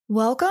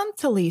Welcome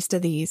to Least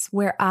of These,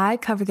 where I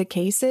cover the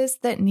cases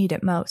that need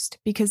it most,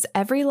 because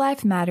every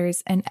life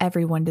matters and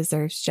everyone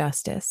deserves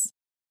justice.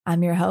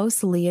 I'm your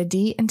host, Leah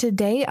D., and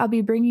today I'll be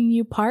bringing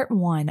you part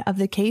 1 of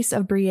the case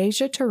of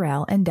Breasia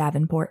Terrell in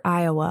Davenport,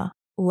 Iowa.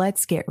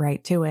 Let's get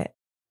right to it.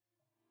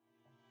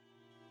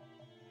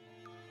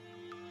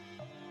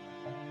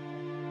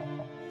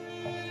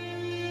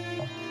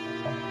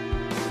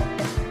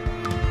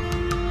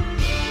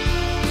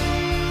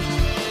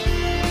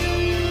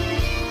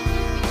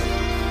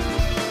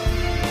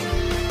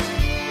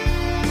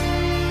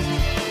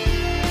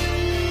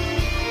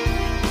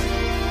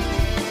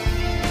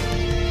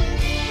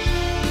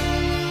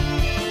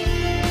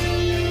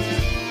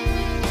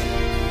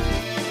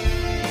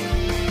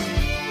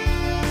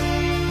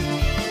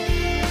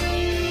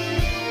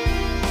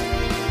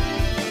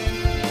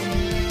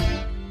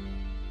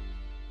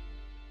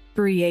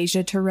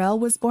 Breasia Terrell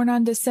was born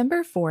on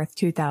December 4,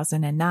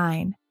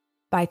 2009.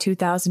 By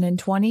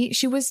 2020,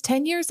 she was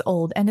 10 years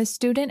old and a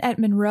student at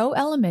Monroe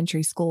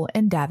Elementary School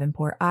in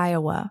Davenport,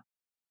 Iowa.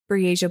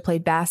 Breasia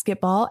played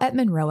basketball at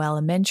Monroe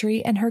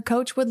Elementary, and her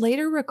coach would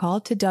later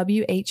recall to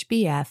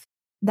WHBF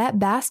that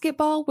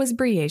basketball was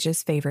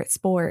Breasia's favorite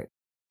sport.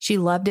 She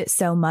loved it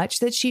so much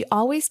that she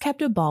always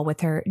kept a ball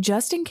with her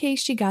just in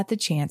case she got the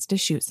chance to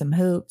shoot some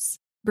hoops.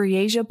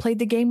 Breasia played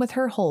the game with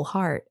her whole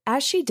heart,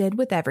 as she did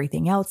with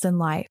everything else in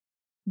life.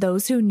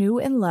 Those who knew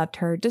and loved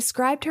her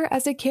described her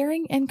as a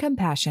caring and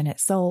compassionate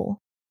soul.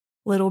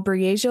 Little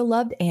Breasia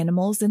loved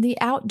animals and the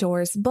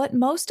outdoors, but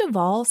most of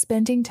all,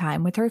 spending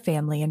time with her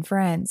family and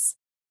friends.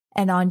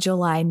 And on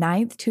July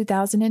 9,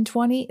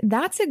 2020,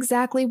 that's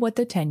exactly what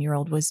the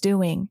 10-year-old was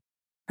doing.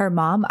 Her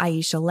mom,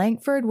 Aisha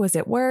Langford, was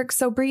at work,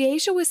 so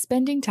Breasia was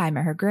spending time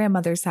at her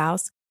grandmother's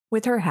house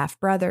with her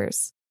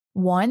half-brothers.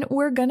 One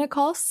we're gonna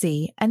call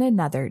C and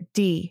another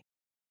D.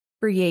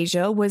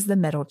 Breasia was the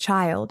middle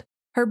child.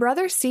 Her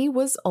brother C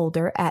was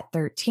older at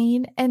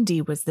 13 and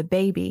D was the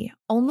baby,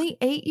 only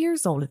 8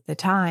 years old at the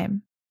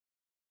time.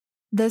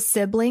 The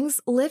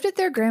siblings lived at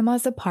their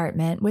grandma's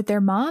apartment with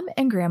their mom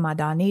and Grandma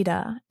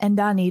Donita, and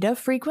Donita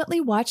frequently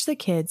watched the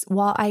kids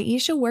while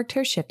Aisha worked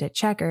her shift at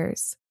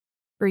Checkers.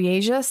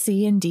 Breasia,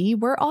 C, and D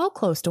were all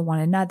close to one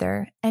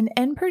another, and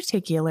in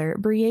particular,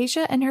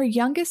 Breasia and her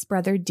youngest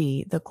brother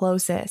D the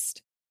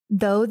closest.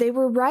 Though they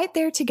were right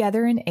there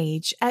together in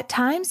age, at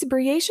times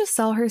Breasia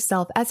saw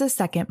herself as a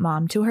second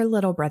mom to her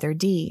little brother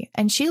D,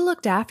 and she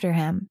looked after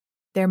him.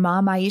 Their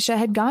mom Aisha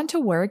had gone to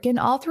work and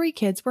all 3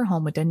 kids were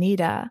home with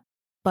Donita.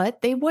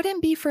 But they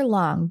wouldn't be for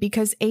long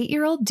because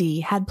 8-year-old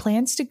D had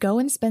plans to go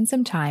and spend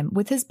some time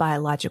with his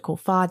biological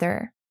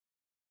father.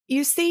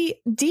 You see,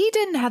 D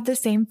didn't have the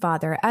same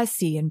father as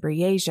C and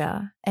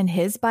Breasia, and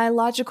his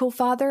biological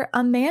father,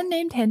 a man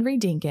named Henry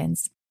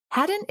Dinkins,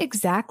 hadn't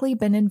exactly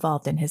been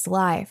involved in his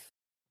life.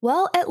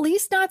 Well, at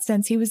least not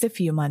since he was a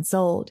few months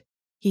old.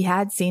 He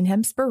had seen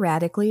him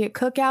sporadically at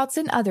cookouts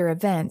and other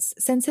events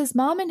since his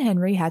mom and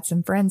Henry had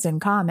some friends in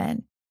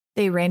common.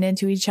 They ran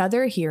into each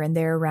other here and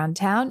there around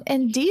town,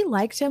 and Dee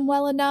liked him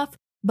well enough,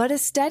 but a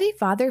steady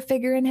father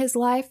figure in his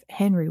life,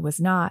 Henry was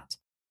not.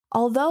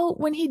 Although,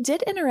 when he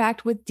did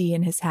interact with Dee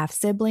and his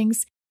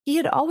half-siblings, he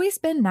had always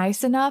been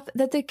nice enough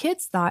that the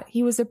kids thought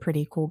he was a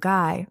pretty cool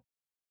guy.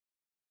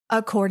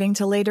 According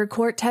to later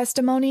court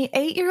testimony,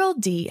 8-year-old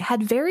D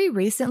had very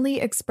recently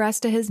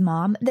expressed to his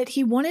mom that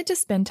he wanted to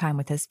spend time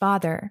with his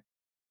father.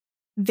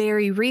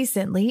 Very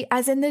recently,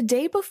 as in the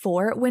day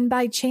before, when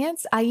by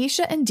chance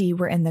Aisha and D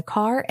were in the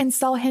car and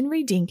saw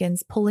Henry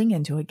Dinkins pulling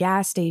into a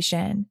gas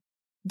station.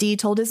 D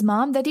told his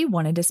mom that he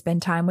wanted to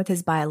spend time with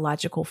his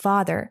biological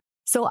father,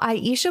 so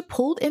Aisha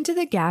pulled into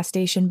the gas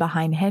station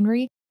behind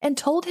Henry and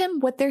told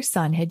him what their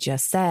son had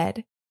just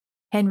said.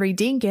 Henry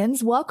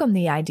Dinkins welcomed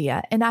the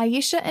idea, and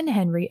Aisha and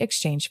Henry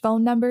exchanged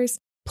phone numbers,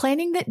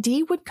 planning that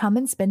Dee would come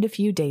and spend a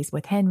few days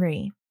with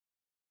Henry.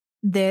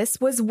 This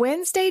was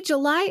Wednesday,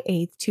 July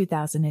 8,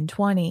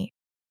 2020.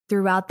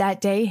 Throughout that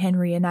day,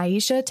 Henry and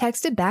Aisha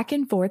texted back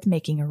and forth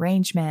making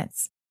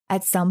arrangements.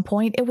 At some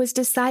point, it was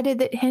decided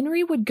that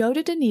Henry would go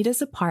to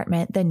Donita's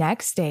apartment the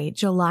next day,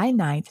 July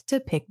 9th, to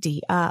pick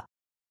Dee up.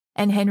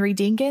 And Henry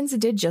Dinkins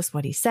did just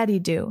what he said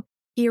he'd do.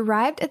 He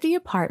arrived at the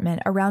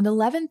apartment around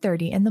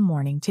 11:30 in the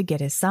morning to get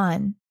his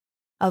son.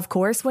 Of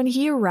course, when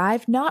he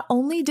arrived, not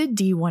only did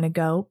Dee want to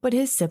go, but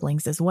his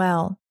siblings as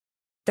well.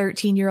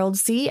 13-year-old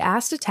C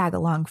asked to tag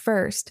along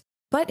first,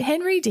 but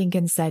Henry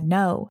Dinkins said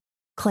no,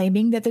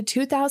 claiming that the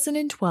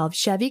 2012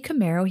 Chevy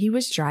Camaro he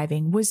was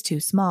driving was too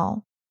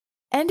small.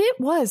 And it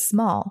was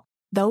small,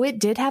 though it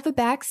did have a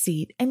back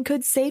seat and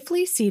could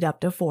safely seat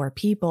up to 4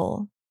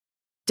 people.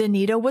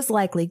 Donita was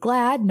likely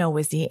glad no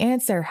was the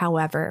answer,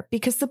 however,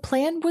 because the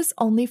plan was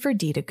only for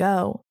Dee to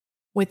go.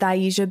 With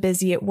Aisha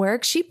busy at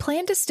work, she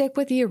planned to stick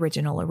with the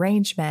original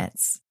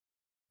arrangements.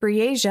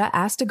 Breasia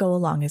asked to go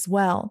along as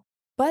well,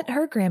 but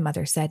her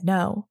grandmother said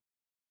no.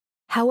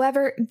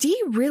 However,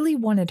 Dee really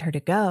wanted her to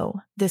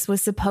go. This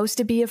was supposed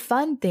to be a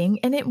fun thing,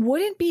 and it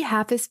wouldn't be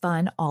half as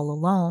fun all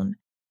alone.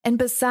 And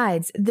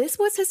besides, this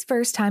was his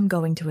first time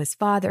going to his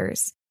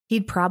father's.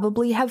 He'd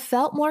probably have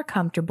felt more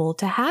comfortable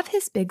to have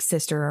his big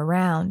sister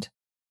around.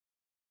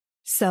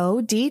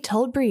 So Dee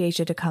told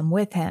Breasia to come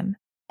with him.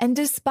 And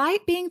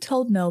despite being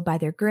told no by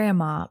their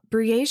grandma,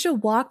 Breasia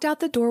walked out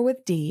the door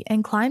with Dee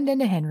and climbed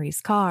into Henry's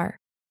car.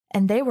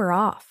 And they were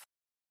off.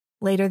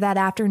 Later that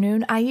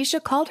afternoon,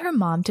 Aisha called her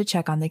mom to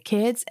check on the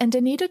kids, and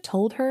Danita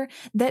told her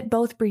that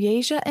both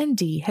Breasia and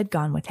Dee had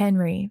gone with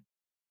Henry.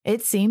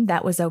 It seemed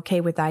that was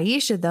okay with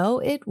Aisha, though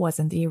it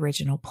wasn't the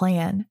original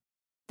plan.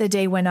 The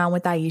day went on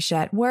with Aisha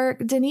at work,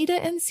 Danita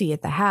and C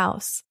at the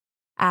house.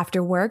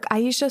 After work,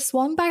 Aisha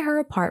swung by her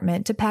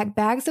apartment to pack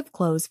bags of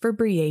clothes for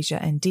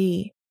Breasia and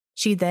Dee.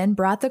 She then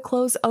brought the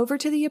clothes over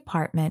to the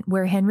apartment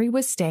where Henry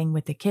was staying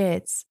with the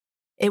kids.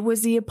 It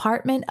was the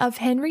apartment of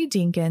Henry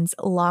Dinkins'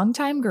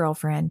 longtime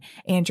girlfriend,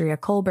 Andrea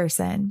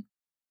Culberson.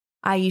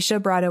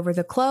 Aisha brought over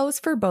the clothes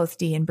for both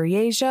Dee and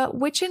Breasia,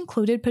 which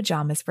included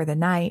pajamas for the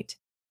night.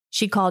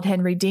 She called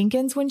Henry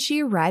Dinkins when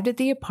she arrived at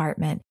the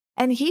apartment,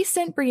 and he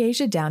sent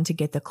Breasia down to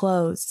get the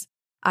clothes.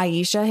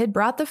 Aisha had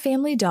brought the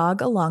family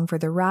dog along for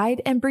the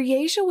ride, and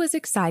Breasia was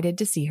excited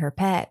to see her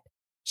pet.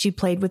 She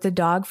played with the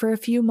dog for a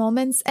few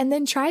moments and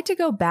then tried to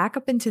go back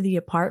up into the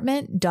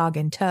apartment, dog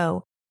in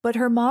tow, but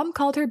her mom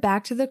called her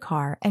back to the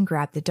car and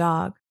grabbed the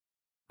dog.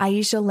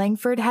 Aisha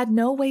Langford had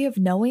no way of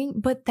knowing,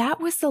 but that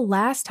was the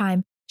last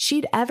time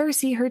she'd ever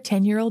see her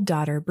 10-year-old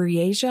daughter,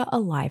 Breasia,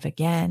 alive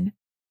again.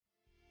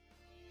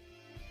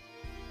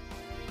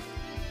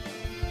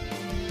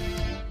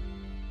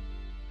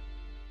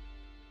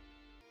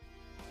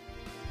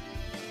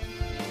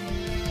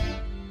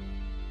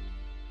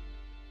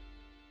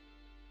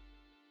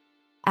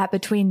 At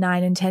between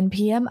 9 and 10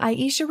 p.m.,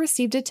 Aisha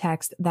received a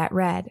text that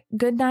read,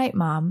 "Good night,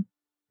 Mom."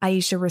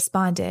 Aisha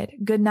responded,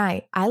 "Good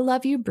night. I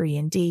love you, Bree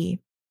and Dee."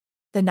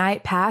 The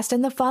night passed,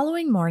 and the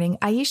following morning,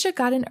 Aisha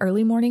got an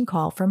early morning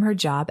call from her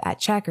job at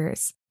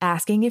Checkers,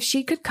 asking if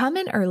she could come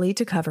in early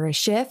to cover a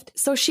shift,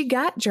 so she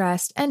got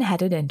dressed and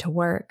headed into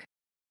work.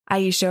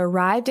 Aisha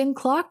arrived and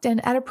clocked in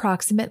at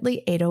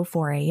approximately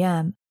 8:04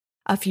 a.m.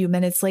 A few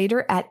minutes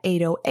later, at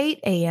 8:08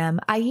 a.m.,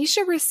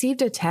 Aisha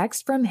received a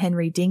text from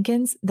Henry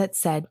Dinkins that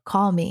said,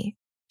 "Call me."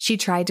 She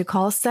tried to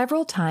call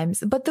several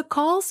times, but the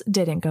calls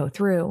didn't go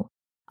through.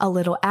 A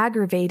little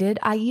aggravated,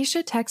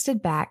 Aisha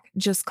texted back,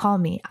 "Just call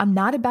me. I'm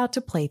not about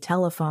to play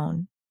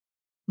telephone."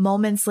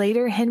 Moments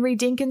later, Henry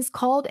Dinkins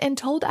called and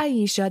told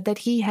Aisha that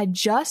he had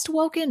just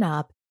woken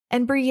up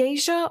and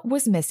Breasia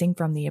was missing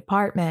from the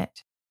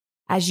apartment.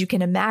 As you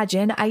can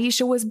imagine,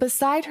 Aisha was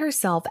beside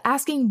herself,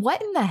 asking what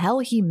in the hell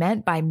he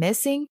meant by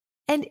missing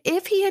and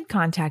if he had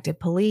contacted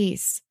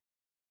police.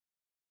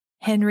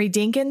 Henry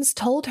Dinkins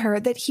told her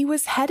that he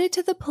was headed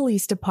to the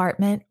police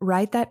department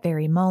right that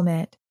very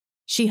moment.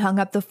 She hung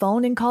up the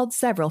phone and called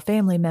several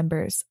family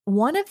members,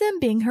 one of them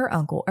being her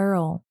Uncle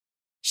Earl.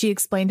 She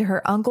explained to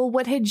her uncle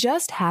what had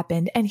just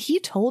happened, and he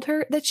told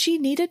her that she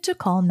needed to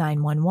call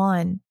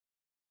 911.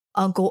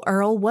 Uncle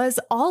Earl was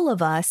all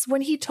of us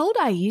when he told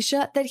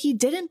Aisha that he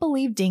didn't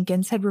believe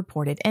Dinkins had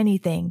reported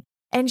anything,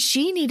 and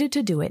she needed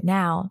to do it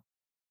now.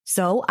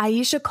 So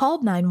Aisha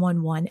called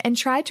 911 and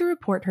tried to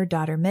report her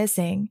daughter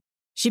missing.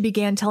 She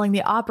began telling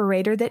the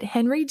operator that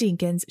Henry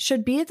Dinkins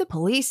should be at the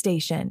police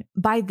station.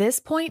 By this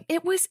point,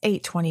 it was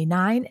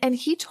 8:29, and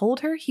he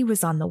told her he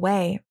was on the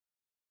way.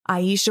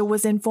 Aisha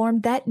was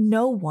informed that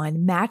no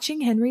one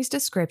matching Henry's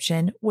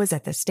description was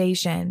at the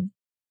station.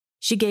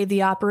 She gave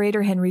the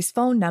operator Henry's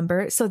phone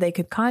number so they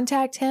could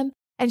contact him,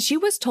 and she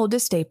was told to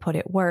stay put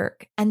at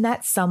work and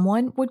that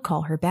someone would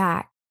call her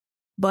back.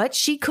 But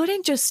she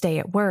couldn't just stay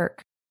at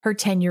work. Her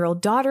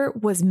 10-year-old daughter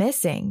was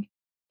missing.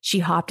 She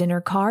hopped in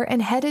her car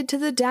and headed to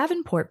the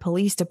Davenport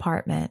Police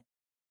Department.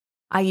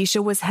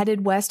 Aisha was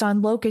headed west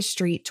on Locust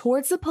Street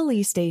towards the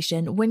police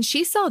station when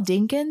she saw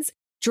Dinkins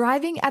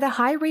driving at a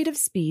high rate of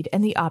speed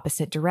in the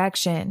opposite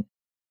direction.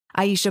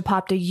 Aisha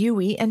popped a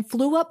Yui and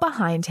flew up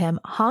behind him,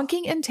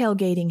 honking and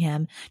tailgating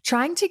him,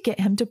 trying to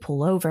get him to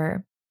pull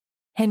over.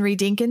 Henry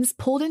Dinkins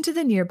pulled into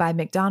the nearby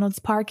McDonald's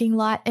parking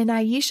lot, and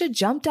Aisha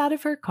jumped out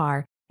of her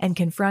car and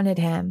confronted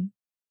him.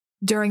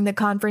 During the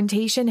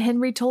confrontation,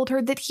 Henry told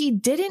her that he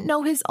didn't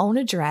know his own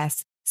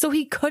address, so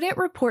he couldn't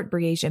report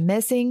Breasia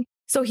missing,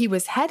 so he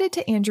was headed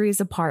to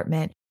Andrea's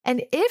apartment,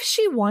 and if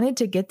she wanted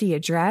to get the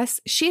address,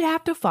 she'd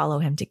have to follow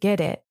him to get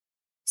it.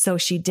 So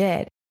she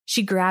did.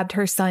 She grabbed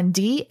her son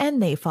Dee,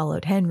 and they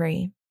followed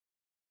Henry.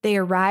 They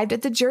arrived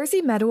at the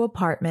Jersey Meadow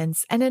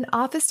Apartments, and an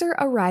officer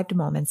arrived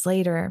moments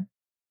later.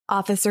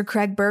 Officer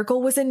Craig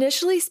Burkle was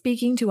initially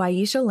speaking to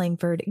Aisha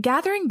Langford,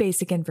 gathering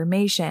basic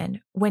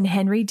information, when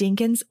Henry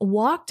Dinkins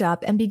walked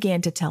up and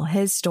began to tell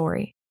his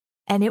story,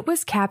 and it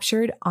was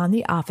captured on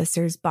the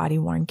officer's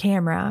body-worn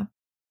camera.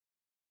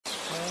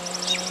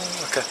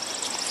 Okay.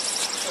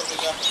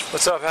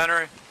 What's up,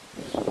 Henry?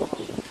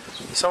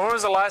 So when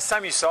was the last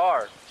time you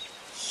saw her?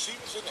 She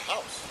was in the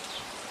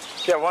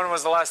house. Yeah, when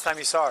was the last time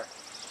you saw her?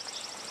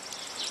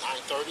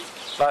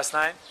 9:30. Last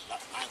night?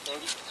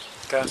 9:30.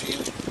 Okay.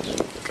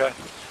 Okay.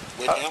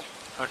 With him.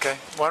 Okay.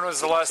 When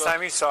was the last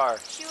time you saw her?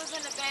 She was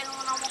in the bed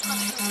when I woke up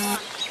this morning.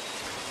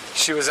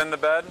 She was in the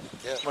bed?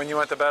 Yeah. When you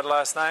went to bed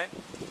last night?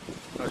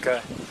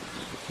 Okay.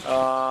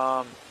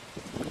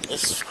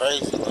 This is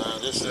crazy, man.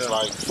 This is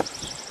like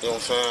You know what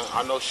I'm saying?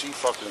 I know she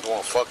fucking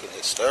going fucking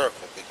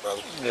hysterical, big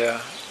brother.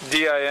 Yeah.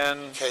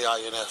 DIN.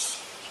 KINS.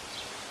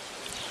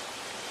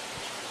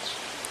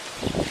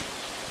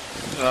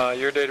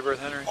 Your date of birth,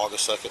 Henry?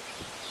 August 2nd,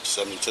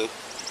 72.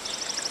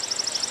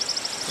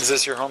 Is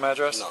this your home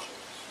address? No.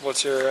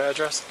 What's your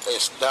address?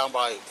 It's down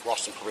by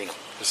Ralston Perino.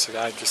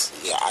 I just.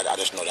 Yeah, I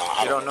just know that.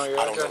 You don't know your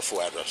address? I don't know the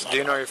full address. Do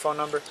you know your phone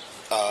number?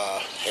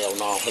 Hell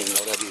no, I don't even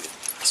know that either.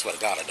 I swear to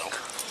God, I don't.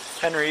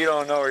 Henry, you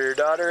don't know where your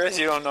daughter is,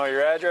 you don't know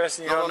your address,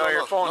 and you don't know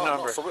your phone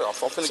number. No, for real. I'm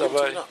finna give it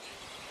to you now.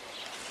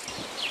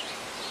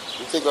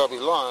 You think I'll be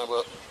lying,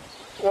 but...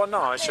 Well,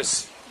 no, it's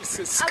just...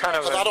 It's kind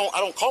of... Because I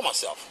don't call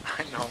myself.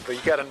 I know, but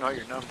you got to know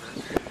your number.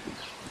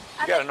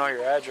 You got to know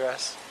your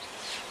address.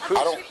 I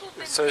don't...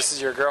 So this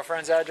is your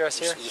girlfriend's address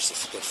here? It's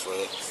just a good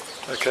friend.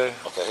 Okay.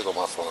 Okay, here go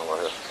my phone number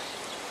right here.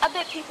 I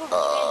bet people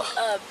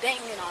have been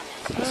banging on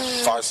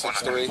it.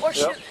 563 Or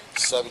shooting.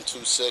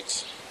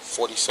 726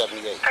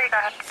 4078.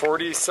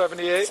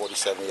 4078?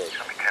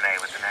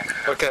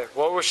 4078. Okay,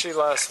 what was she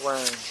last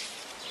wearing?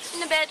 In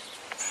the bed.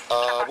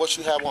 What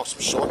you have on,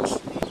 some shorts?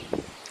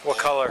 What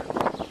color?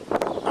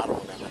 I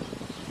don't remember.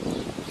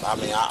 I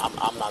mean,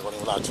 I'm not going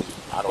to lie to you.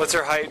 I don't What's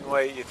her remember. height and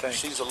weight, you think?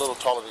 She's a little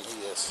taller than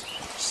he is.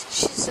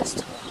 She's just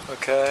tall.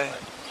 Okay.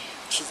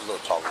 She's a little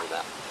taller than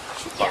that.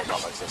 She's probably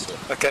about like this here.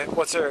 Okay,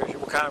 what's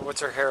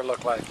her hair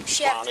look like?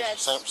 She has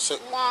Brownish, dreads.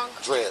 Long.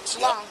 Dreads,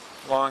 Long.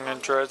 yep. Long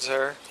and dreads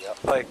hair?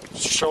 Yep. Like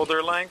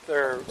shoulder length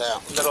or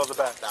Down. middle of the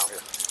back? Down here.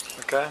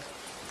 Okay.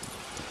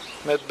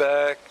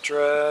 Mid-back,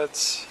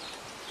 dreads.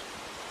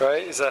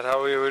 Right? Is that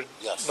how we would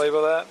Yes.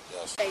 label that?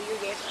 Yes. That you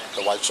gave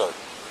her. The white shirt.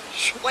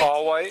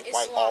 All white? It's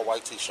White, long. all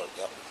white t-shirt,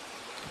 yep.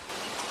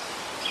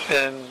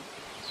 And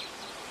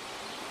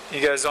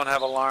you guys don't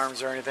have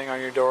alarms or anything on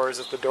your doors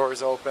if the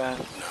door's open?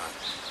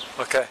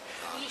 No. Okay.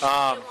 You should get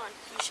one.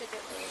 You should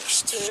get one.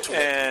 It's too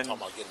late. And- I'm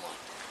talking about getting one.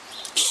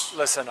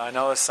 Listen, I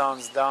know this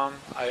sounds dumb.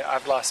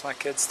 I've lost my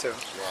kids too.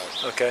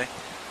 Right. Okay.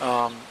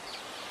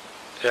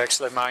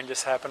 Actually, mine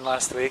just happened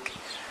last week.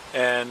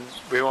 And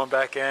we went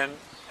back in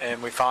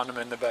and we found them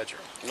in the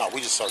bedroom. No,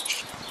 we just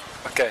searched.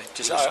 Okay,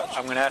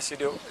 I'm going to ask you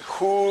to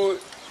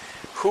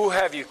who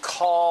have you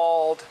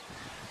called?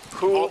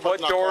 What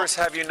doors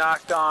have you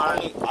knocked on?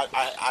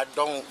 I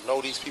don't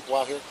know these people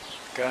out here.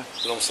 Okay.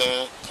 You know what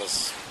I'm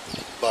saying?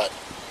 But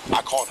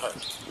I called her.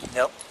 Yep. You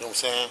know what I'm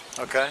saying?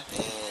 Okay.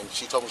 And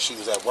she told me she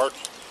was at work.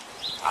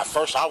 At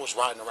first, I was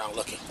riding around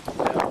looking.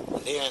 Yeah.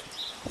 And then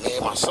me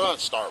and my son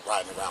started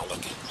riding around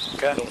looking.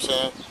 Okay. You know what I'm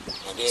saying?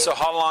 And then So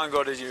how long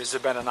ago has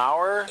it been, an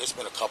hour? it's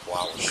been a couple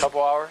hours.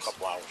 Couple hours?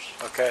 Couple hours.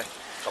 Okay.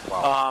 Couple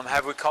hours.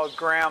 Have we called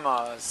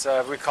grandmas?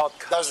 Have we called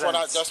cousins?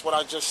 That's what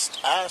I just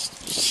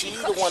asked. She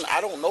the one. I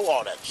don't know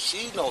all that.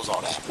 She knows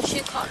all that. She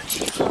called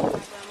my grandma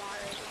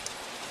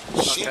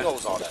already. She Okay.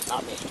 knows all that,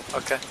 not me.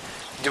 Okay.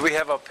 Do we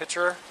have a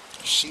picture?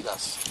 She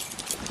does.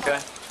 Okay.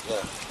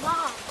 Yeah.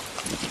 Mom.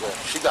 Yeah.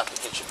 She got the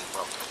picture, big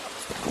bro.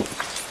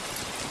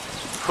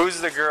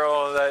 Who's the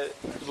girl that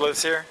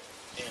lives here?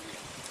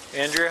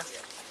 Andrea. Andrea?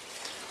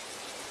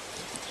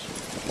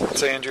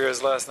 What's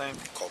Andrea's last name?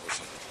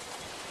 Culberson.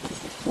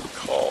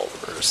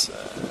 Culberson.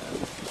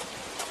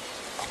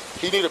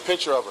 He need a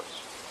picture of her.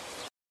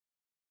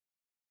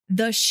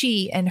 The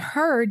she and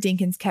her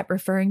Dinkins kept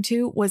referring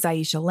to was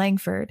Aisha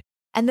Langford,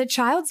 and the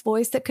child's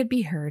voice that could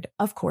be heard,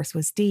 of course,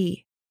 was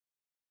Dee.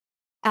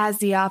 As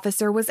the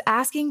officer was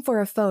asking for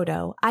a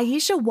photo,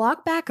 Aisha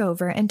walked back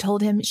over and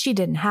told him she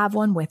didn't have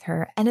one with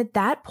her, and at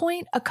that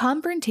point, a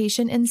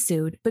confrontation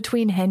ensued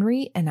between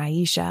Henry and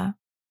Aisha.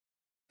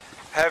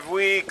 Have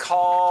we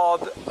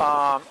called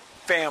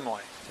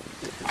family?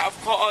 I've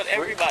called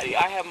everybody.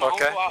 I have my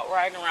Okay. uncle out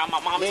riding around. My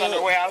mom's Man, on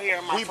her way out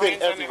here. My we've been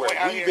friend's on their everywhere. way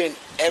out We've here. been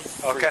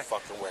every Okay.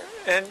 fucking where.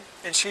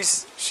 And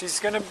she's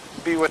gonna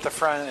be with a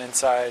friend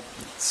inside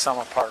some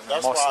apartment,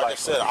 That's most why I likely.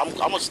 just said I'm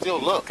gonna still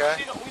look.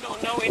 Okay. We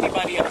don't know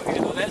anybody out here.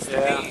 Though. That's the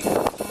Yeah.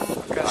 thing.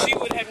 Okay. She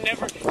would have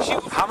never.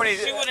 How many-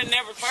 She would have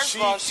never. First She-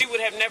 of all, she would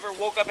have never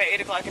woke up at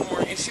 8 o'clock in the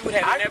morning, and she would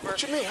have never.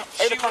 What you mean?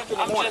 she 8 o'clock in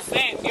the I'm morning. just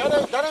saying.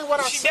 That ain't what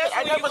I She said.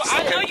 I definitely- never I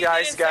said know that. you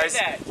Guys, didn't say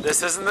that.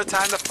 this isn't the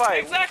time to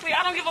fight. Exactly.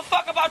 I don't give a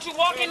fuck about you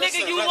walking, Man, nigga.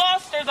 listen, You man.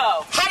 lost her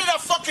though. How did I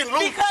fucking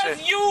lose?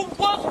 Because you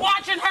was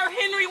watching her,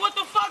 Henry. What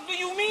the fuck do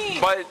you mean?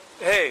 But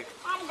hey,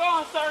 I'm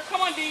gone, sir.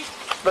 Come on, D.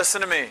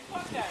 listen to me.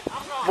 Fuck that.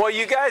 I'm gone. Well,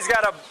 you guys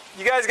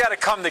gotta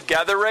come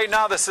together right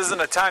now. This isn't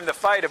a time to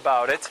fight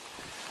about it.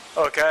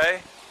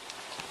 Okay.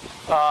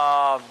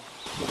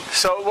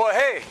 So, well,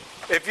 hey,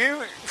 if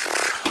you,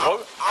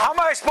 how am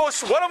I supposed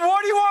to? What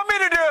do you want me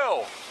to do?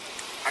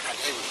 I got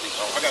everything,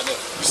 bro. I got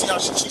nothing. You see how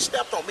she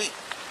stepped on me?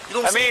 You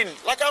know what I I'm saying? mean,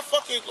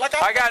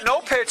 I got no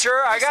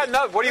picture. I got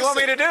no. What do you want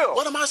me to do?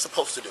 What am I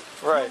supposed to do?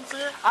 Right. You know what I'm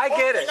saying? I All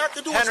get thing it. I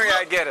can do is Henry, look.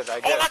 I get it. I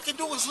get All it. I can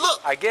do is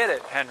look. I get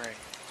it, Henry.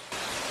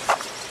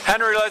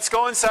 Henry, let's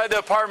go inside the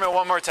apartment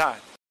one more time.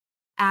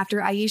 After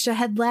Aisha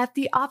had left,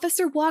 the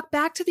officer walked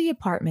back to the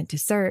apartment to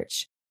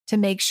search, to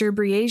make sure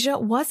Breasia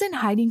wasn't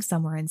hiding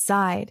somewhere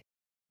inside.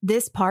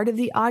 This part of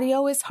the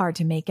audio is hard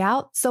to make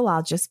out, so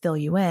I'll just fill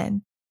you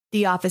in.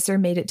 The officer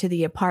made it to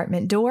the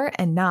apartment door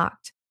and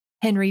knocked.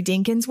 Henry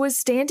Dinkins was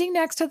standing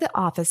next to the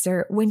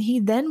officer when he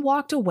then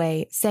walked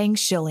away, saying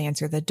she'll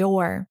answer the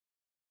door.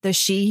 The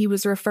she he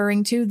was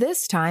referring to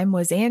this time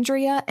was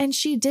Andrea, and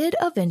she did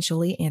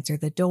eventually answer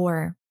the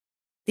door.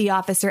 The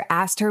officer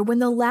asked her when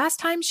the last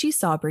time she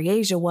saw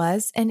Breasia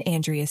was, and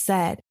Andrea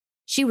said,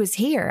 "She was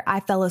here. I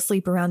fell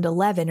asleep around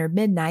 11 or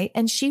midnight,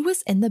 and she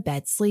was in the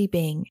bed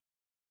sleeping."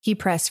 He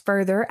pressed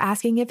further,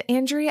 asking if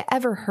Andrea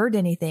ever heard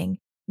anything,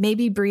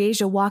 maybe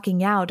Breasia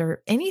walking out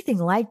or anything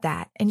like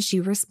that, and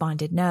she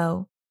responded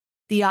no.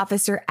 The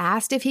officer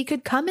asked if he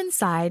could come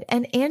inside,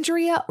 and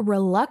Andrea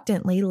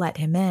reluctantly let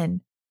him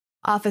in.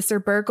 Officer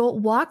Burkle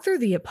walked through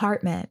the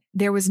apartment.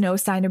 There was no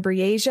sign of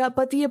Breasia,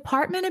 but the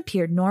apartment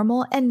appeared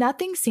normal and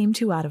nothing seemed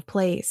too out of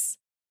place.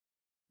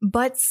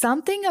 But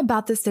something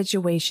about the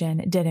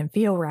situation didn't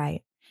feel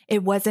right.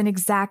 It wasn't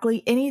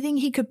exactly anything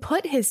he could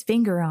put his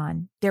finger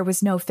on. There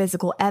was no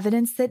physical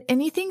evidence that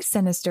anything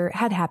sinister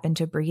had happened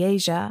to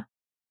Breasia.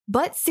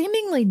 But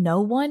seemingly no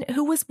one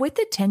who was with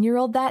the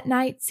 10-year-old that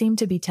night seemed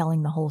to be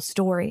telling the whole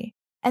story,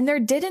 and there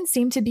didn't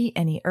seem to be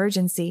any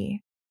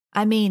urgency.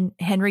 I mean,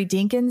 Henry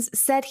Dinkins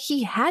said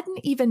he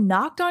hadn't even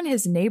knocked on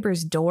his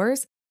neighbors'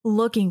 doors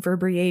looking for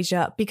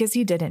Breasia because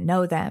he didn't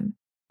know them,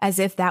 as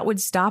if that would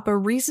stop a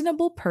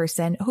reasonable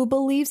person who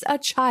believes a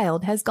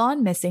child has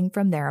gone missing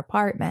from their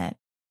apartment.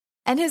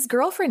 And his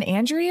girlfriend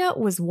Andrea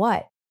was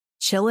what?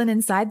 Chilling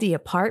inside the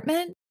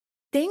apartment?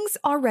 Things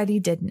already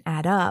didn't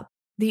add up.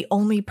 The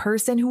only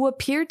person who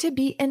appeared to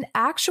be in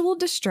actual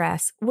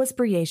distress was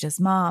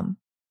Breasia's mom.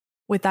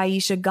 With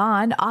Aisha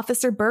gone,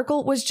 Officer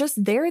Burkle was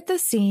just there at the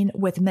scene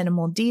with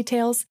minimal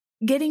details,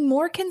 getting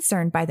more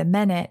concerned by the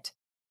minute.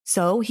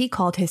 So he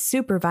called his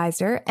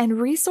supervisor, and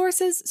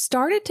resources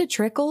started to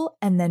trickle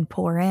and then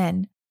pour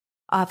in.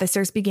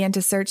 Officers began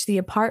to search the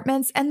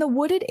apartments and the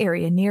wooded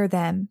area near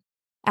them.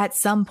 At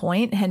some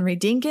point, Henry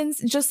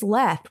Dinkins just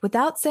left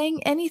without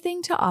saying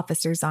anything to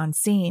officers on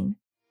scene.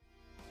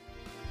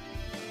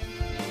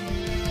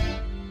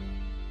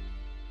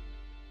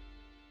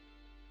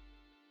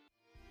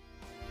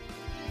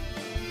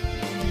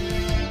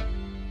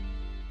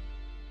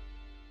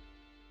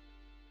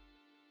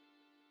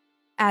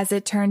 As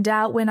it turned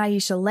out, when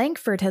Aisha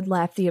Langford had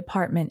left the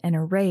apartment in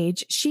a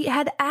rage, she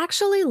had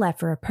actually left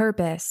for a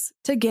purpose,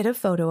 to get a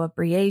photo of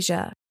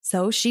Breasia.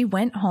 So she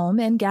went home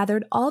and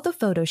gathered all the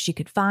photos she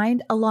could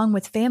find, along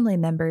with family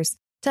members,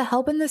 to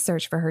help in the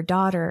search for her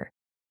daughter.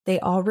 They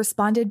all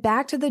responded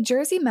back to the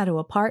Jersey Meadow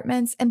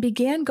apartments and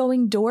began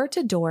going door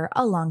to door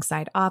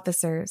alongside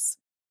officers.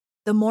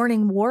 The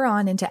morning wore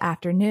on into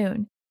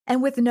afternoon,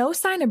 and with no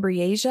sign of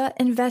Breasia,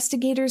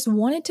 investigators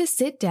wanted to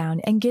sit down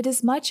and get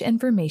as much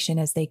information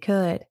as they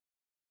could.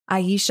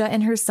 Aisha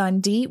and her son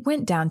Dee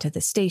went down to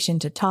the station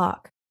to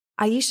talk.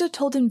 Aisha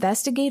told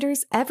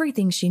investigators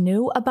everything she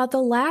knew about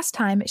the last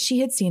time she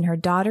had seen her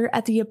daughter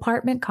at the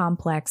apartment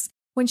complex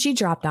when she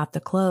dropped off the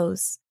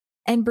clothes.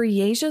 And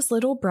Breasia's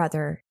little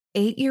brother,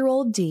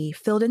 8-year-old Dee,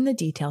 filled in the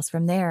details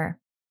from there.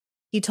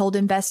 He told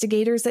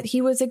investigators that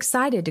he was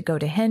excited to go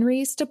to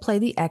Henry's to play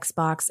the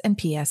Xbox and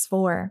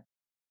PS4.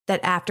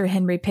 That after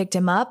Henry picked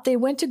him up, they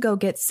went to go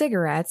get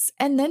cigarettes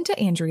and then to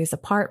Andrea's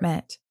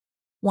apartment.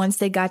 Once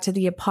they got to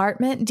the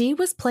apartment, Dee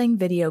was playing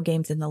video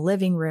games in the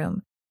living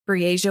room.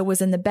 Breasia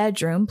was in the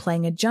bedroom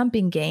playing a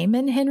jumping game,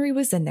 and Henry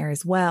was in there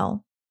as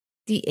well.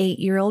 The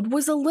 8-year-old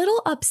was a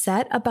little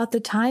upset about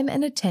the time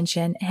and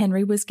attention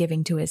Henry was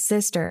giving to his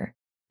sister.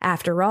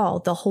 After all,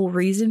 the whole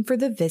reason for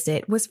the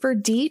visit was for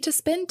Dee to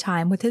spend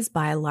time with his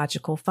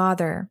biological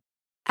father.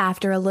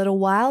 After a little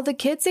while, the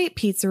kids ate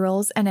pizza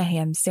rolls and a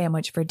ham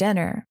sandwich for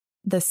dinner.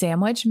 The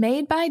sandwich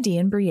made by Dee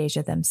and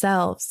Breasia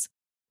themselves.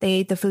 They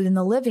ate the food in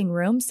the living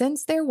room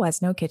since there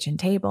was no kitchen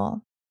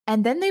table.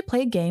 And then they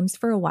played games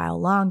for a while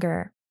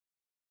longer.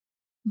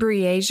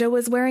 Breasia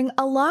was wearing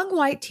a long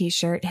white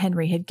t-shirt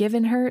Henry had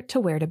given her to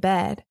wear to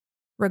bed,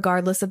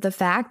 regardless of the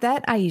fact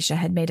that Aisha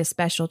had made a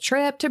special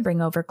trip to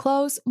bring over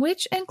clothes,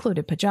 which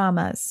included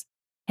pajamas.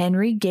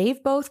 Henry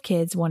gave both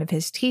kids one of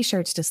his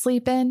t-shirts to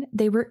sleep in.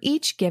 They were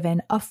each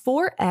given a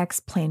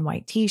 4X plain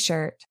white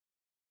t-shirt.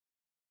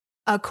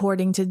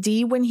 According to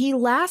Dee, when he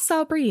last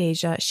saw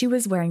Breasia, she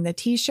was wearing the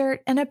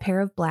t-shirt and a pair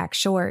of black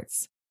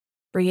shorts.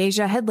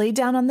 Breasia had laid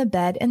down on the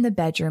bed in the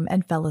bedroom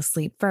and fell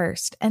asleep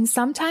first, and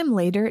sometime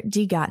later,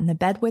 Dee got in the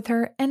bed with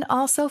her and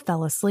also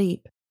fell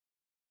asleep.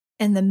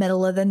 In the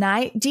middle of the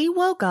night, Dee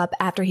woke up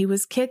after he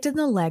was kicked in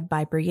the leg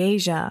by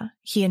Breasia.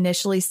 He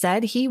initially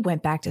said he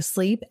went back to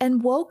sleep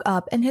and woke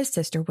up and his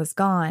sister was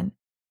gone.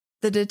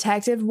 The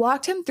detective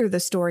walked him through the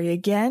story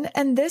again,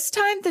 and this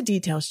time the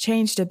details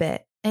changed a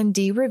bit, and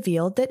Dee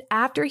revealed that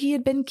after he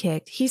had been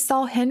kicked, he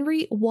saw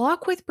Henry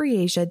walk with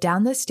Breasia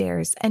down the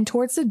stairs and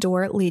towards the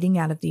door leading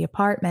out of the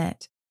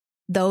apartment.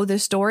 Though the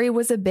story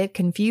was a bit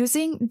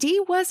confusing,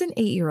 Dee was an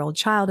 8-year-old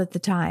child at the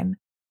time.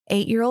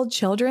 8-year-old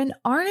children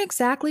aren't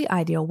exactly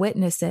ideal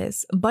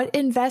witnesses, but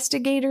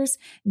investigators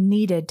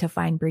needed to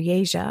find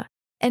Breasia.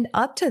 And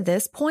up to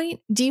this point,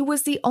 Dee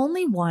was the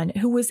only one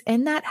who was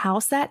in that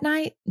house that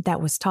night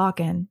that was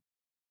talking.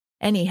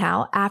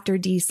 Anyhow, after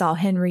Dee saw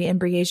Henry and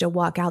Breasia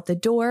walk out the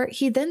door,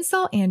 he then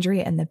saw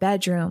Andrea in the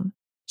bedroom.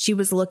 She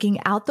was looking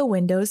out the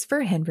windows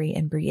for Henry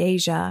and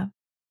Breasia.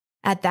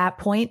 At that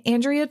point,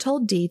 Andrea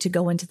told Dee to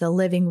go into the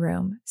living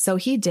room, so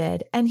he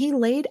did, and he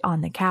laid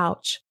on the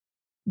couch.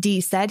 Dee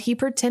said he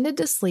pretended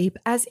to sleep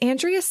as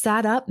Andrea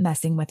sat up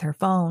messing with her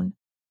phone.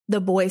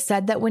 The boy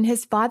said that when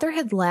his father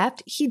had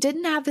left, he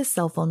didn't have his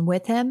cell phone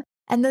with him,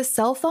 and the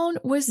cell phone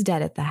was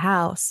dead at the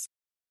house.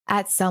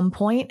 At some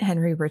point,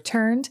 Henry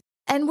returned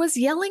and was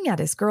yelling at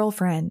his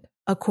girlfriend.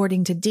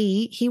 According to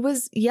Dee, he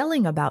was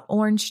yelling about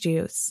orange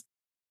juice.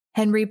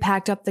 Henry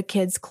packed up the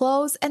kids'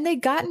 clothes and they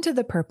got into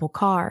the purple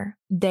car,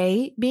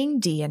 they being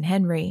Dee and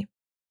Henry.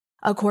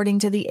 According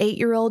to the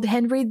 8-year-old,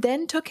 Henry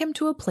then took him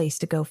to a place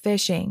to go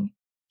fishing.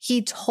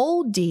 He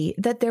told Dee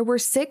that there were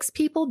 6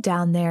 people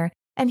down there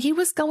and he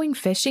was going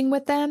fishing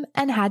with them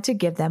and had to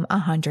give them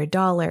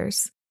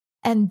 $100.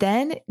 And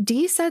then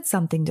Dee said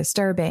something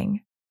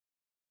disturbing.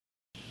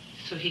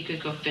 So he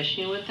could go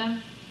fishing with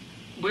them?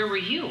 Where were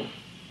you?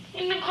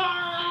 In the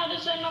car. I had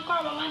to sit in the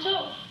car by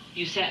myself.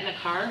 You sat in the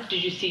car?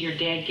 Did you see your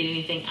dad get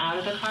anything out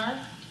of the car?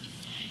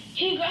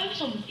 He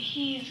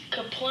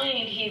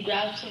complained he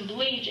grabbed some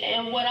bleach,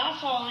 and what I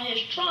saw in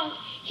his trunk,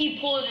 he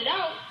pulled it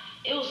out.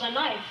 It was a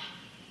knife.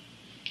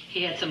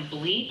 He had some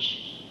bleach?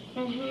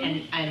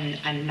 Mm-hmm. And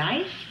a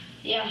knife?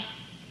 Yeah.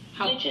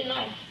 Bleach and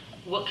knife.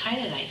 What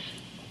kind of knife?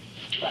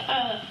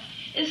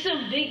 It's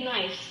some big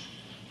knives.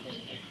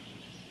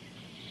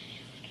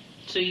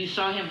 So you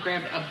saw him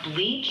grab a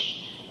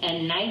bleach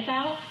and knife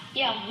out?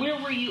 Yeah. Where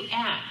were you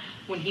at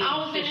when he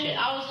was fishing?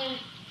 I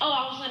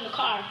was in the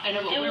car. I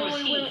know, but and where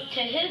was he? When we went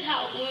to his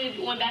house, when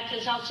we went back to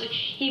his house,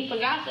 he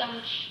forgot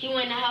something. He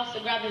went in the house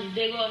to grab his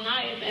big old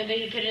knife, and then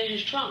he put it in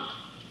his trunk.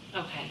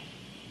 Okay.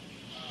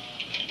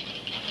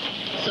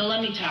 So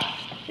let me talk.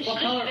 What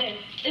color?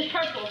 It's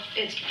purple.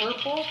 It's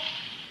purple?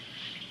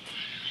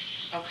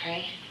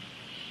 Okay.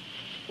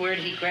 Where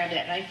did he grab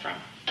that knife from?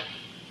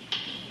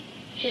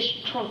 His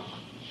trunk.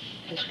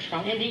 His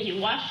trunk? And then he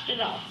washed it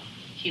off.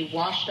 He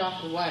washed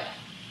off what?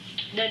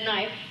 The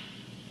knife.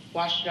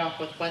 Washed it off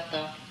with what,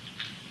 though?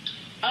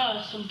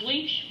 Some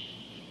bleach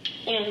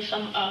and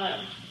some,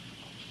 a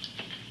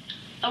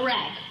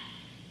rag.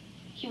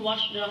 He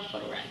washed it off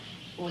with a rag.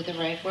 With a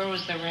rag? Where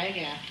was the rag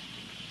at?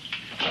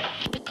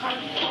 The car.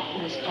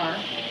 In his car?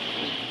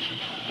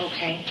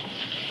 Okay.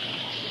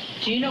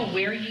 Do you know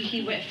where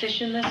he went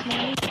fishing this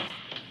morning?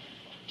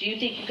 Do you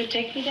think you could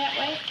take me that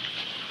way?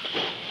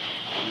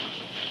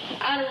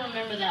 I don't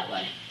remember that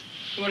way.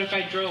 What if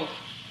I drove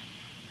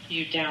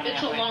you down that way?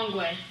 It's a long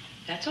way.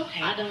 That's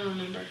okay. I don't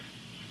remember.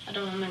 I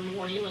don't remember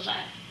where he was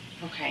at.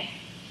 Okay.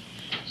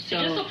 So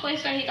It's just a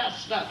place that he got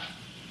stuck.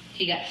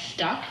 He got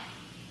stuck?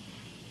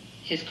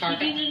 His car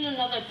He needed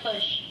another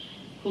push.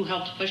 Who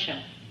helped push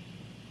him?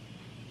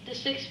 The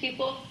 6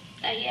 people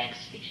that he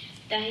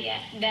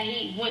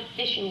went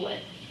fishing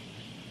with.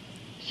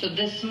 So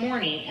this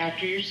morning,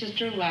 after your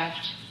sister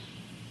left,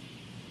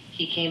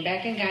 he came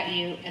back and got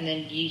you, and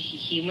then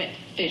he went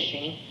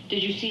fishing.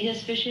 Did you see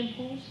his fishing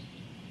poles?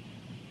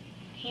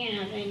 He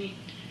didn't have any.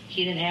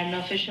 He didn't have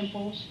no fishing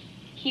poles?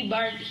 He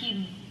bite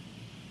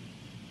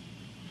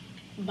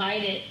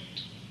it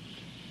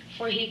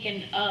for he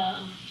can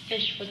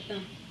fish with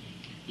them.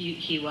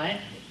 He what?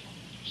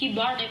 He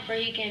barred it for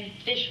he can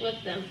fish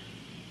with them.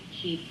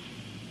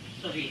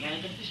 So he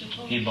had the fishing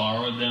poles? He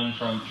borrowed them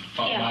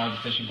borrowed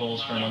the fishing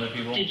poles from other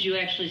people? Did you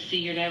actually see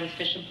your dad with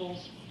fishing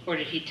poles? Or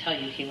did he tell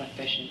you he went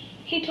fishing?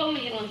 He told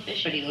me he went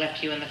fishing. But he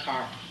left you in the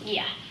car?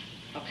 Yeah.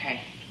 Okay.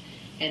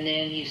 And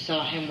then you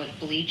saw him with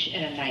bleach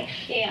and a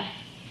knife? Yeah.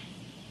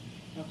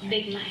 Okay.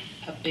 Big knife.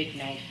 A big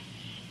knife.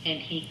 And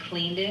he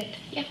cleaned it?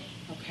 Yeah.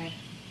 Okay.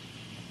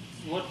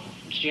 What,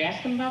 did you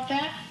ask him about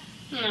that?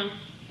 No.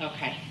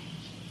 Okay.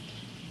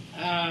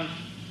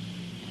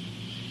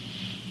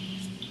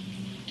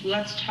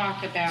 Let's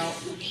talk about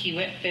he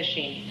went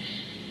fishing.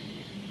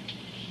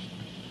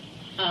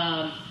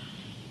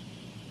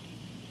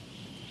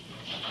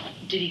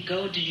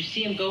 Did you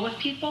see him go with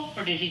people,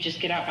 or did he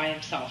just get out by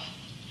himself?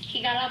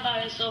 He got out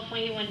by himself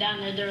when he went down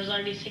there. There was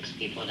already 6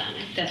 people down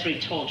there. That's what he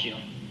told you.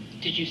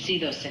 Did you see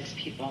those 6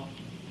 people?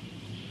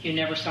 You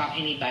never saw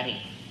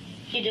anybody.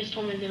 He just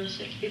told me there were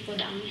 6 people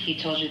down there. He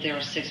told you there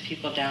were 6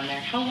 people down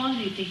there. How long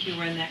do you think you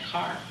were in that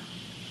car?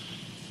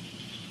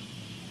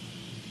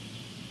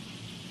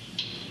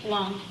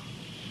 Long.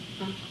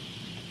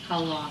 How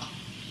long?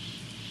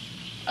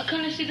 I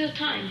couldn't see the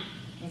time.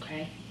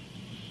 Okay.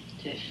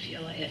 Did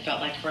it felt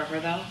like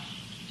forever though?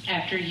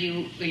 After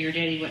your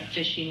daddy went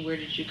fishing, where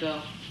did you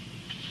go?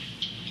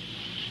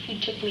 He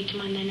took me to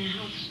my nana's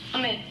house.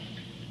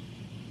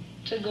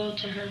 To go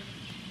to her.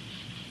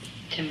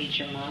 To meet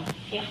your mom?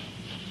 Yeah.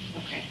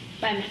 Okay.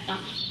 By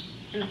McDonald's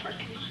in the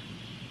parking lot.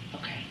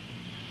 Okay.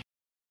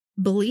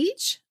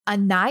 Bleach, a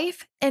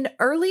knife, an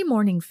early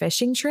morning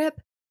fishing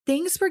trip.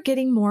 Things were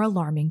getting more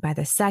alarming by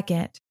the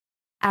second.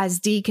 As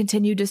Dee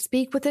continued to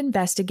speak with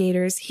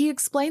investigators, he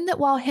explained that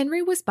while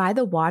Henry was by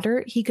the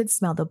water, he could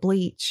smell the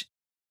bleach.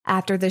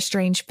 After the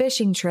strange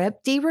fishing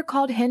trip, Dee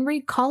recalled Henry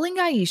calling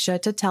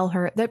Aisha to tell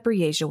her that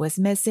Breasia was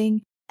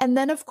missing, and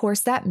then of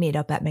course that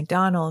meetup at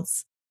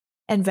McDonald's.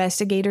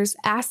 Investigators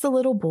asked the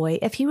little boy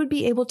if he would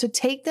be able to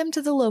take them to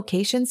the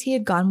locations he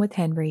had gone with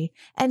Henry,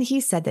 and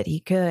he said that he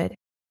could.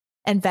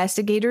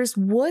 Investigators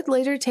would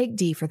later take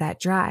Dee for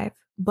that drive,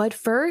 but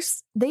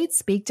first, they'd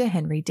speak to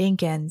Henry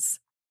Dinkins.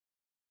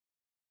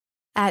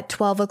 At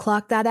 12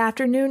 o'clock that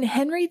afternoon,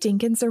 Henry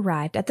Dinkins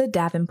arrived at the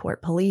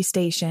Davenport police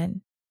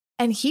station,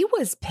 and he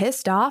was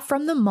pissed off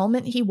from the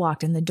moment he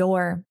walked in the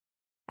door.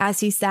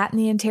 As he sat in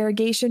the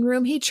interrogation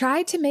room, he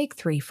tried to make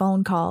 3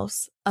 phone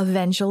calls.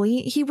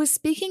 Eventually, he was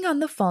speaking on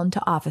the phone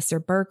to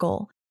Officer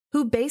Burkle,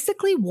 who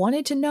basically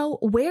wanted to know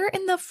where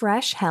in the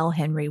fresh hell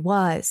Henry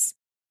was.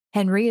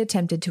 Henry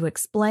attempted to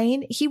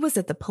explain he was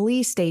at the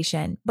police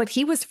station, but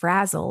he was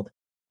frazzled.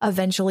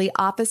 Eventually,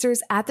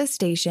 officers at the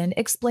station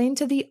explained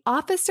to the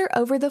officer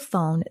over the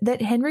phone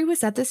that Henry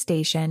was at the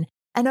station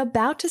and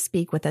about to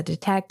speak with a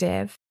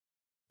detective.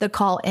 The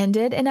call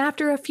ended, and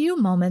after a few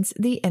moments,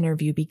 the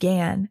interview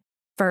began.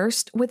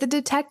 First, with the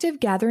detective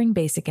gathering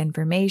basic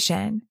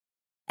information,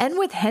 and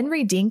with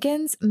Henry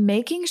Dinkins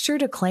making sure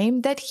to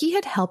claim that he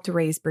had helped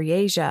raise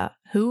Breasia,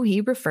 who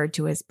he referred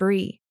to as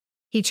Bree.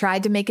 He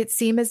tried to make it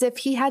seem as if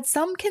he had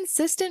some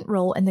consistent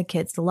role in the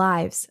kids'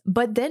 lives,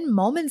 but then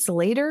moments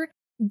later,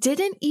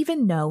 didn't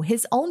even know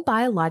his own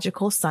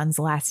biological son's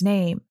last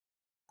name.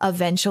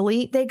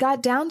 Eventually, they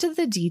got down to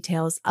the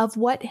details of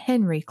what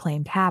Henry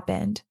claimed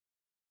happened.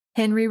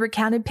 Henry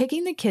recounted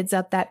picking the kids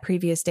up that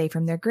previous day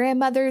from their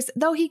grandmother's,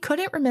 though he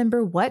couldn't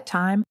remember what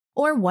time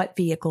or what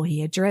vehicle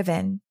he had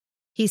driven.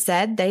 He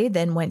said they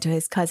then went to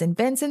his cousin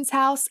Vincent's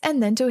house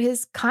and then to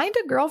his kinda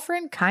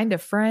girlfriend, kinda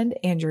friend,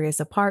 Andrea's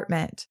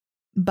apartment.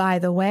 By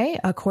the way,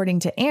 according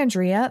to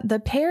Andrea,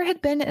 the pair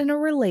had been in a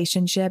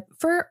relationship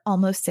for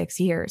almost 6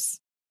 years.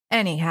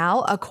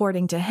 Anyhow,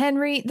 according to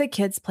Henry, the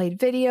kids played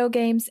video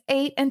games,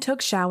 ate, and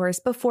took showers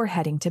before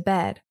heading to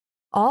bed.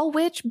 All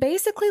which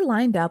basically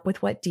lined up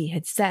with what Dee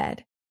had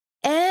said.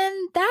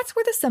 And that's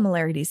where the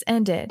similarities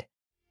ended.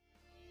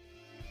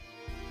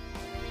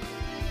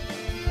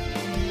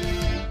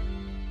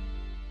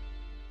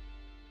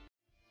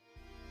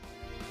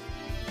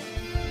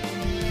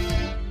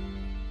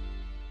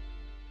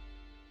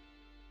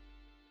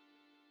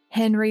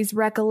 Henry's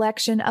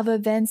recollection of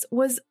events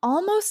was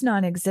almost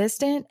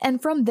non-existent, and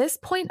from this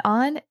point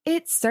on,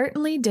 it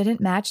certainly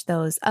didn't match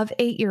those of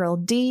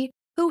 8-year-old Dee,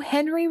 who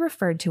Henry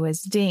referred to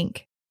as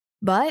Dink.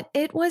 But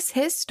it was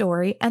his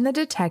story, and the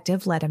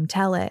detective let him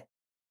tell it.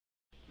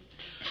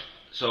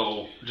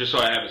 So, just so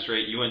I have it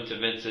straight, you went to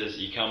Vince's,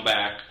 you come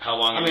back. How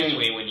long in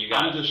between when you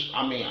got?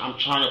 I'm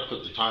trying to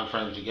put the time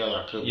frame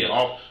together. I could be Yeah.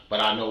 off,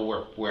 but I know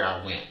where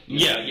I went.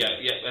 Yeah,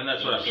 and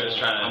that's what I'm just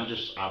trying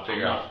to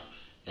figure out.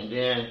 And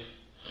then,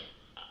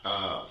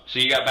 so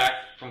you got back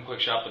from Quick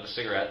Shop with the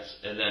cigarettes,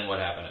 and then what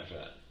happened after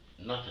that?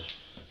 Nothing.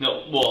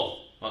 No,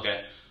 well,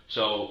 okay.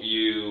 So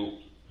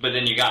but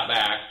then you got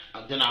back.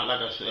 Then like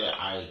I said,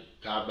 I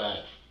got back.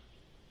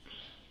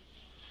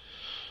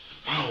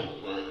 Oh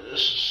man,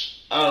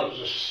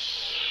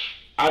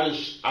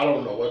 I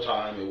don't know what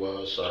time it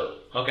was, sir.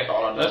 Okay,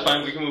 that's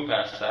fine. We can move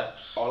past that.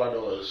 All I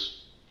know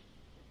is,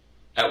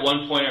 at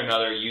one point or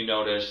another, you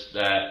noticed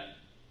that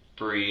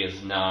Bree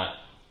is not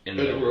in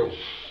the room.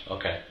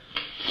 Okay.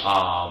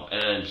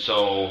 And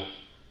so,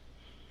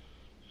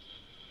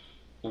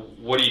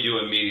 what do you do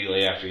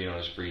immediately after you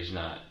notice Bree's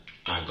not?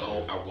 I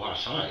go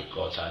outside.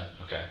 Go outside.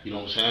 Okay. You know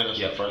what I'm saying? That's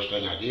the first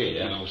thing I did.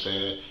 Yeah. You know what I'm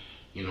saying?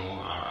 You know,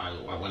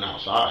 I went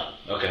outside.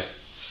 Okay.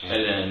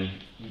 And then,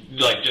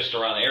 like, just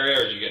around the area,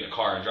 or did you get in a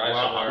car and drive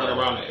somewhere? I went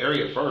around the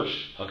area first.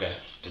 Okay.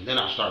 And then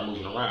I started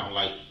moving around,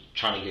 like,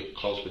 trying to get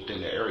close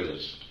within the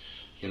areas.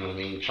 You know what I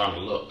mean? Trying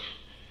to look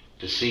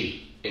to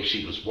see if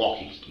she was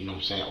walking, you know what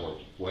I'm saying, or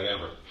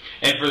whatever.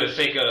 And for the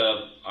sake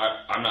of,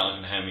 I'm not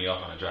looking to hand me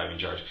off on a driving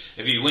charge.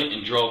 If you went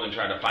and drove and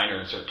tried to find her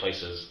in certain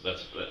places,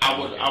 I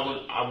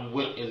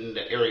went in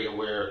the area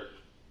where,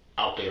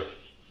 out there,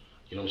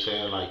 you know what I'm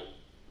saying, like,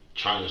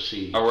 trying to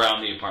see.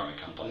 Around the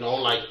apartment complex? No,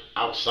 like,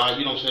 outside,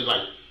 you know what I'm saying,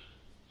 like,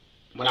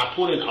 when I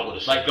pulled in, I would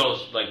have seen.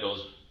 Like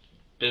those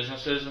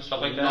businesses and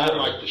stuff like that? No,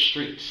 like the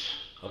streets.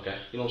 Okay.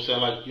 You know what I'm saying,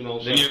 like, you know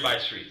what I'm saying. The nearby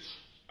streets?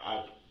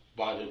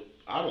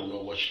 I don't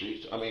know what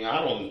streets. I mean,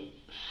 I don't.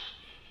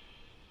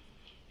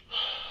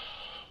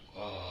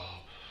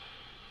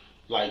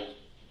 Like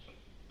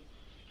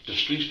the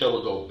streets that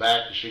would go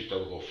back, the streets that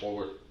would go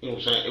forward. You know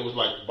what I'm saying? It was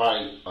like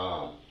by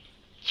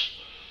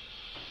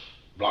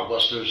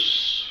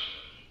Blockbusters.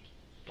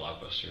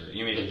 Blockbuster.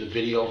 You mean the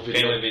video?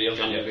 Family video.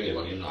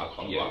 You know, I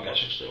call them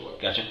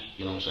Blockbusters. Gotcha.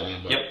 You know what I'm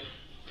saying? But, yep.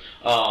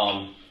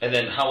 And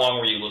then how long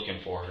were you looking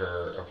for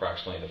her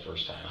approximately the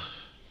first time?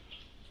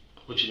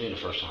 What you mean the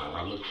first time?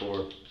 I looked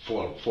for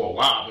a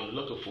while. I've been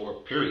looking for a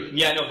period.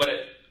 Yeah, no,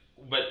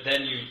 but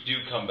then you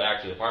do come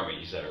back to the apartment.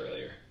 You said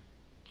earlier.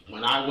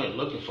 When I went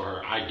looking for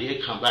her, I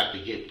did come back to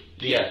get.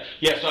 Yeah.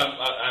 So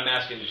I'm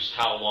asking just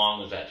how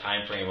long was that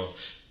time frame of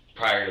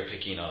prior to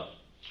picking up?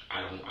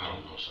 I don't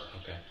know, sir.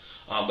 Okay.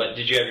 But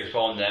did you have your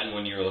phone then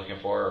when you were looking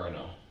for her, or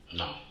no?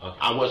 No. Okay.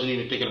 I wasn't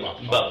even thinking about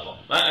the phone. About the phone.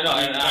 I know.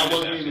 I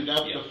wasn't even.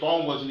 The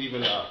phone wasn't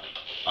even a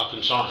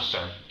concern.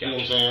 Gotcha. You know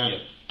what I'm saying?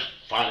 Yep.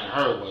 finding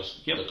her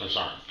was Yep. the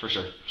concern. For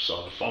sure.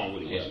 So the phone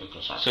really wasn't the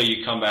concern. So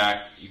you come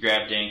back, you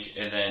grab Dink,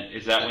 and then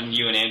is that when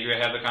you and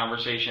Andrea have the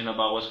conversation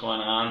about what's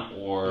going on,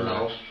 or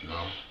No.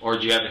 or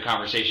did you have the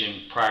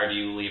conversation prior to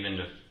you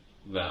leaving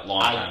that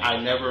long time? I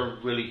never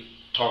really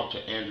talked to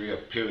Andrea,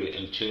 period,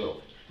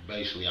 until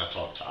basically I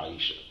talked to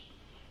Aisha.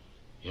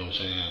 You know what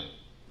I'm saying?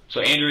 So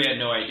Andrea had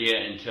no idea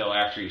until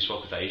after you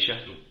spoke with Aisha?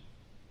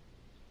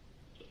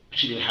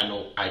 She didn't have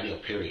no idea,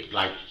 period.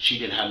 Like, she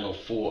didn't have no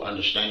full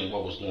understanding of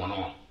what was going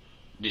on.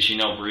 Did she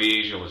know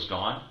Breasia was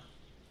gone?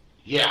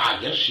 Yeah,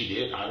 I guess she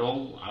did. I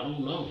don't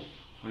know.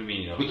 What do you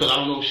mean you don't Because know? I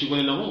don't know if she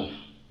went in the room.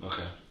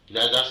 Okay.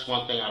 That's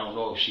one thing I don't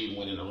know if she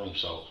went in the room.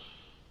 So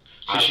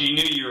She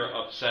knew you were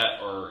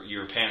upset or you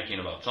were panicking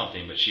about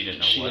something, but she didn't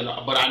know what. Didn't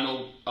know, but I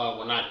know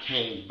when I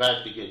came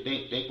back to get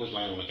Dink was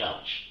laying on the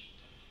couch.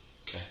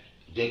 Okay.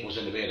 Dink was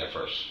in the bed at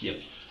first. Yep.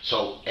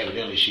 So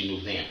evidently she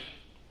knew then.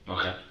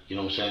 Okay. You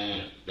know what I'm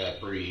saying? That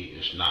Bree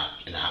is not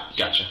in the house.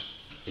 Gotcha.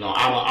 You know,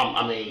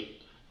 I mean,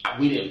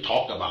 we didn't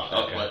talk about that,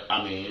 Okay. but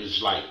I mean,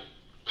 it's like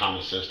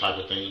common sense type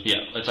of thing. Yeah,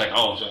 it's like,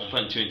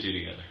 putting two and two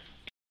together.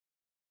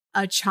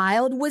 A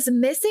child was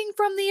missing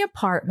from the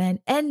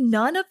apartment and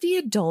none of the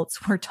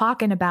adults were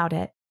talking about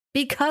it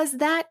because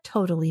that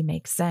totally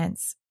makes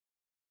sense.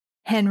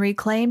 Henry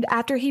claimed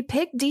after he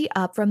picked Dee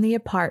up from the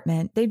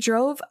apartment, they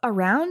drove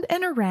around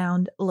and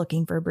around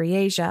looking for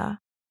Breasia.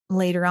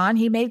 Later on,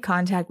 he made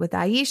contact with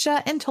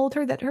Aisha and told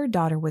her that her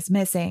daughter was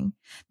missing.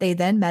 They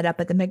then met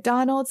up at the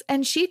McDonald's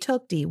and she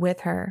took Dee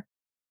with her.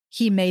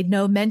 He made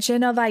no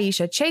mention of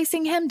Aisha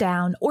chasing him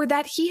down or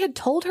that he had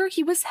told her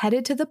he was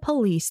headed to the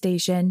police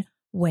station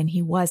when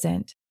he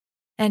wasn't.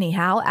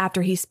 Anyhow,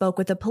 after he spoke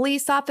with a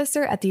police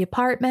officer at the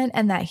apartment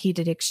and that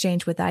heated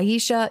exchange with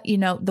Aisha,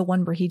 the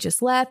one where he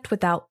just left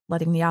without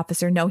letting the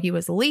officer know he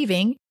was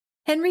leaving,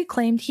 Henry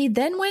claimed he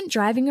then went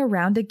driving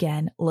around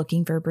again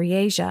looking for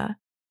Breasia.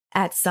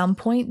 At some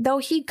point, though,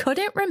 he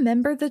couldn't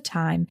remember the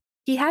time,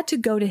 he had to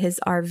go to his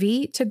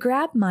RV to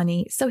grab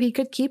money so he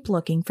could keep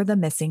looking for the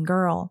missing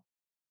girl.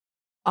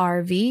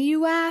 RV,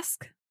 you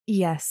ask?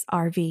 Yes,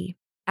 RV.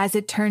 As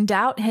it turned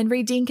out,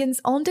 Henry Dinkins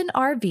owned an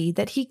RV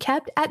that he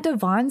kept at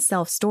Devon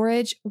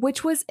Self-Storage,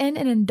 which was in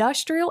an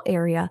industrial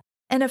area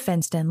and a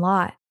fenced-in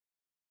lot.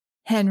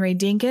 Henry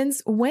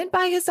Dinkins went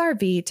by his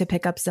RV to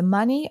pick up some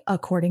money.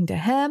 According to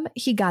him,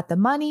 he got the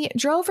money,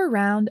 drove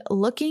around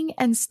looking,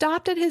 and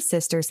stopped at his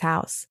sister's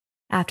house.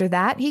 After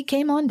that, he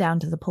came on down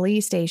to the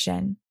police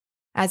station.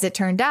 As it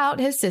turned out,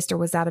 his sister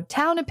was out of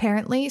town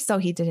apparently, so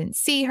he didn't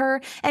see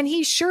her, and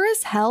he sure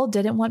as hell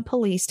didn't want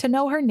police to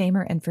know her name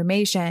or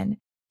information.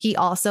 He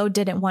also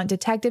didn't want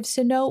detectives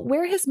to know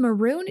where his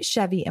maroon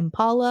Chevy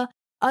Impala,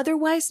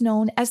 otherwise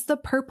known as the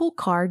purple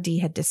car Dee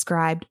had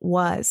described,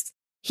 was.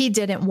 He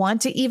didn't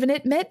want to even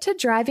admit to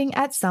driving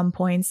at some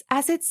points,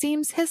 as it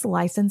seems his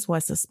license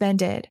was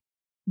suspended.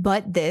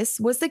 But this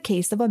was the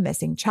case of a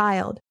missing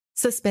child.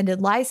 Suspended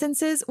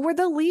licenses were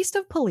the least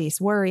of police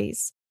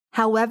worries.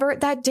 However,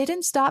 that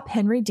didn't stop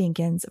Henry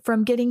Dinkins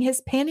from getting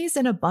his panties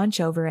in a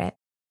bunch over it,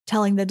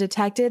 telling the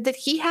detective that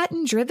he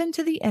hadn't driven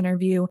to the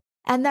interview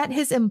and that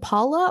his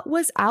Impala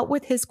was out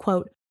with his,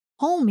 quote,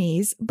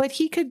 homies, but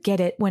he could get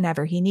it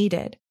whenever he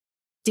needed.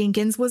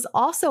 Dinkins was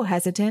also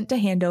hesitant to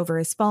hand over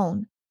his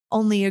phone,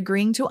 only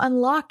agreeing to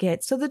unlock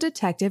it so the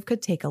detective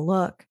could take a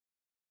look.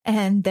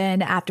 And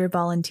then, after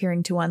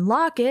volunteering to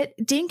unlock it,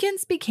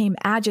 Dinkins became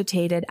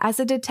agitated as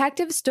a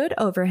detective stood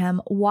over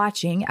him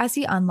watching as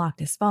he unlocked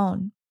his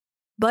phone.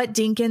 But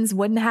Dinkins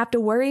wouldn't have to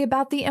worry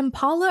about the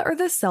Impala or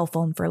the cell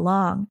phone for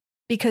long,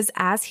 because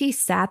as he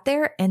sat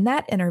there in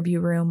that interview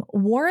room,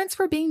 warrants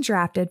were being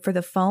drafted for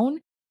the phone,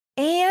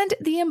 and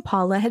the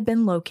Impala had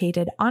been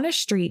located on a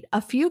street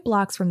a few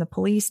blocks from the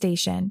police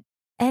station,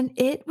 and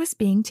it was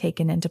being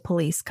taken into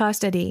police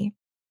custody.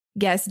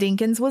 Guess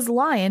Dinkins was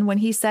lying when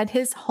he said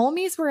his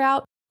homies were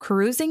out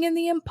cruising in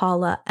the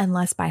Impala,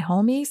 unless by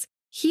homies,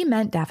 he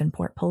meant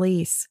Davenport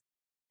police.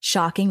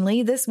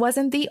 Shockingly, this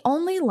wasn't the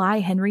only lie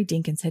Henry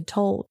Dinkins had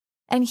told,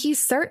 and he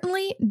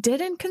certainly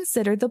didn't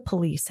consider the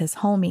police his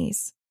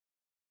homies.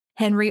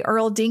 Henry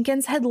Earl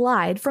Dinkins had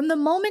lied from the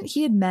moment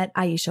he had met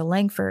Aisha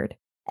Langford,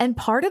 and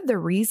part of the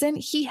reason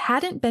he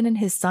hadn't been in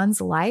his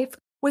son's life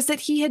was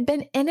that he had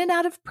been in and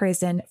out of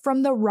prison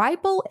from the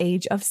ripe old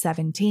age of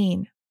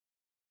 17.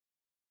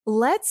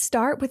 Let's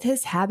start with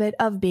his habit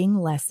of being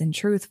less than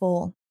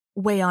truthful.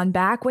 Way on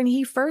back when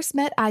he first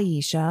met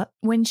Aisha,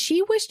 when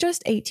she was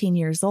just 18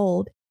 years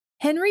old,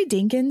 Henry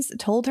Dinkins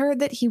told her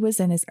that he was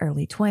in his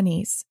early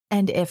 20s,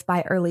 and if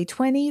by early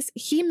 20s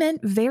he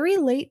meant very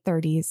late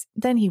 30s,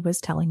 then he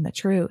was telling the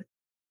truth.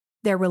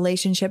 Their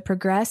relationship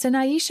progressed and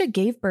Aisha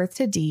gave birth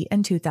to Dee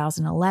in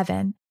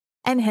 2011,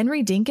 and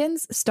Henry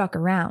Dinkins stuck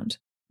around,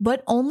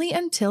 but only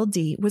until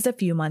Dee was a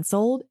few months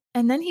old,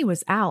 and then he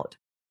was out.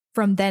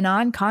 From then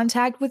on,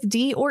 contact with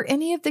Dee or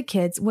any of the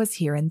kids was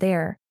here and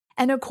there,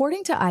 and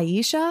according to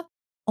Aisha,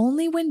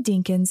 only when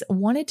Dinkins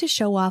wanted to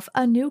show off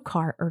a new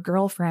car or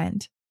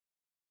girlfriend.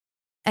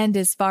 And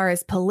as far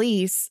as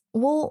police,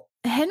 well,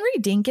 Henry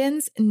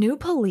Dinkins knew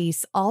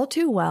police all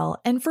too well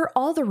and for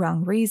all the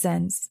wrong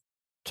reasons.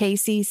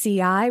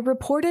 KCCI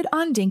reported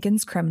on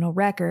Dinkins' criminal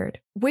record,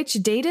 which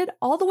dated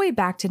all the way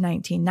back to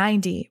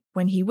 1990,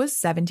 when he was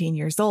 17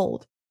 years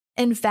old.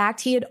 In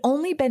fact, he had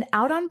only been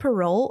out on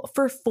parole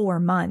for 4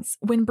 months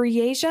when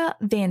Breasia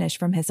vanished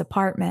from his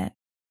apartment.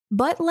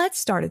 But let's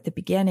start at the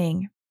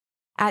beginning.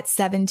 At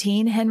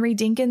 17, Henry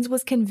Dinkins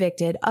was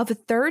convicted of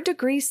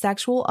third-degree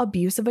sexual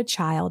abuse of a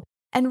child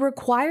and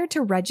required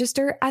to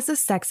register as a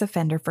sex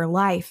offender for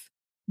life.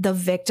 The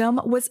victim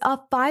was a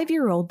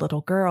 5-year-old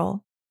little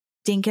girl.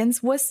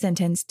 Dinkins was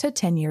sentenced to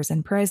 10 years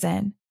in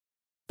prison.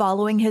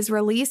 Following his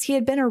release, he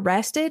had been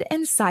arrested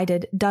and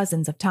cited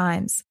dozens of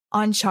times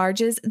on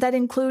charges that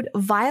include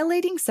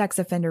violating sex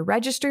offender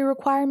registry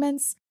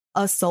requirements,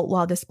 assault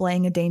while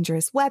displaying a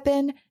dangerous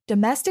weapon,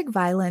 domestic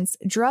violence,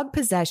 drug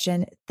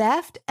possession,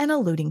 theft, and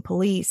eluding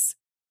police.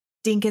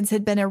 Dinkins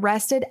had been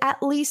arrested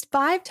at least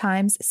 5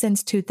 times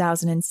since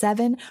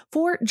 2007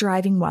 for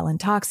driving while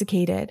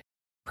intoxicated.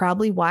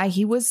 Probably why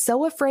he was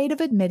so afraid of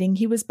admitting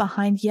he was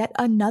behind yet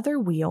another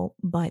wheel,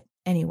 but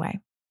anyway.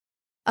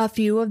 A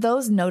few of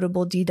those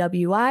notable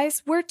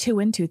DWIs were 2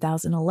 in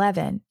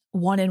 2011,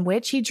 one in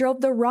which he drove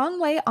the wrong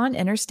way on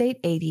Interstate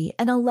 80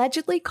 and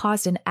allegedly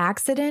caused an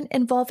accident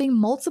involving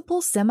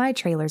multiple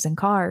semi-trailers and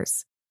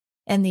cars.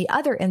 In the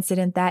other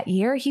incident that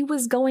year, he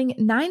was going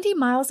 90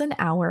 miles an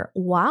hour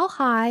while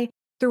high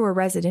through a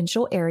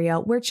residential area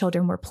where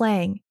children were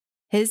playing.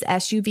 His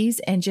SUV's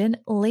engine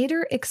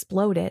later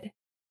exploded.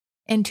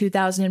 In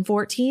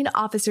 2014,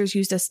 officers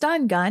used a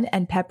stun gun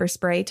and pepper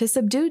spray to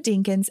subdue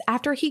Dinkins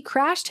after he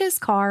crashed his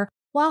car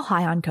while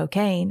high on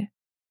cocaine.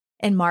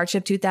 In March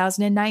of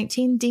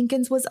 2019,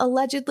 Dinkins was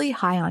allegedly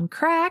high on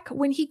crack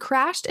when he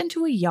crashed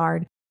into a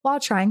yard while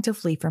trying to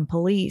flee from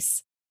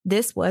police.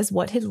 This was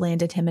what had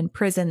landed him in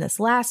prison this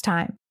last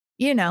time,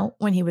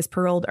 when he was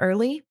paroled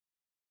early.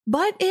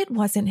 But it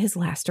wasn't his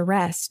last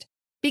arrest,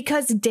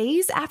 because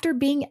days after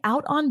being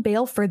out on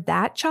bail for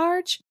that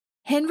charge,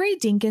 Henry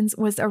Dinkins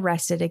was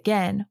arrested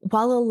again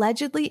while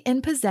allegedly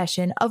in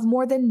possession of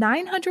more than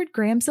 900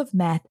 grams of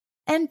meth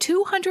and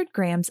 200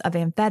 grams of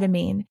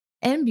amphetamine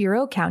in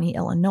Bureau County,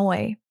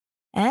 Illinois.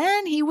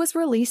 And he was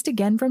released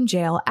again from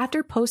jail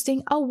after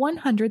posting a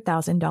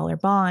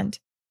 $100,000 bond.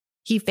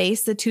 He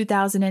faced the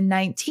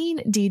 2019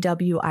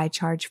 DWI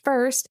charge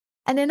first,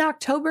 and in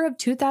October of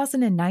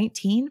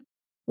 2019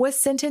 was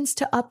sentenced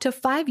to up to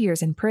 5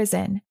 years in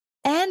prison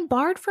and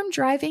barred from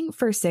driving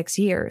for 6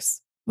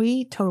 years.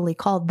 We totally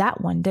called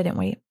that one, didn't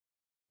we?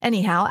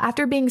 Anyhow,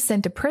 after being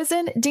sent to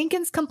prison,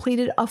 Dinkins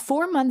completed a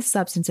 4-month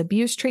substance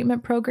abuse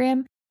treatment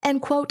program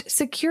and, quote,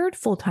 secured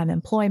full-time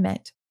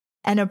employment.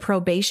 And a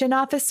probation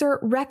officer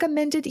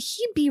recommended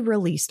he be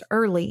released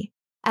early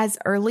as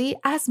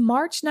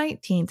March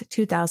 19th,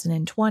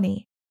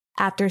 2020,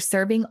 after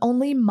serving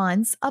only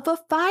months of a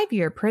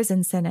 5-year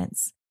prison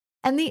sentence.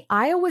 And the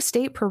Iowa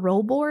State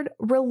Parole Board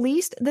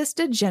released this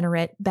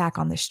degenerate back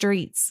on the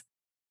streets.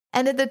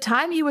 And at the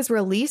time he was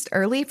released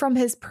early from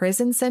his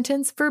prison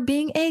sentence for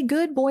being a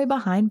good boy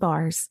behind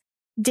bars,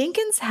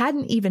 Dinkins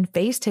hadn't even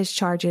faced his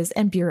charges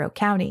in Bureau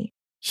County.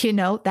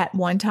 That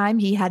one time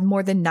he had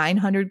more than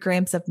 900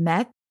 grams of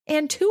meth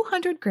and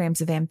 200 grams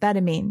of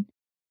amphetamine.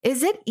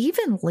 Is it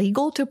even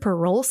legal to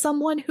parole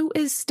someone who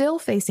is still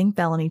facing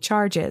felony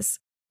charges?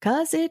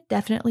 'Cause it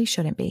definitely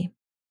shouldn't be.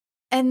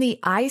 And the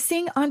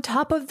icing on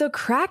top of the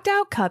cracked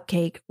out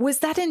cupcake was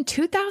that in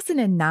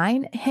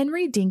 2009,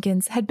 Henry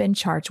Dinkins had been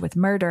charged with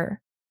murder.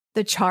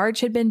 The charge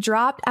had been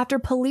dropped after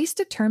police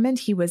determined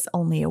he was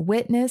only a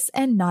witness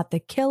and not the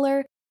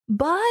killer,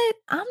 but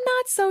I'm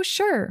not so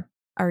sure.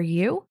 Are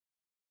you?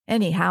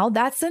 Anyhow,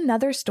 that's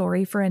another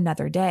story for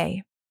another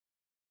day.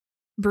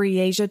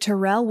 Breasia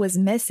Terrell was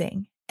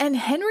missing, and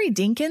Henry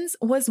Dinkins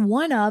was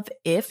one of,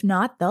 if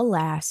not the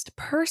last,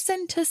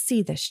 person to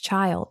see this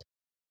child.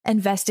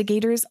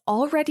 Investigators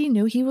already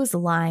knew he was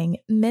lying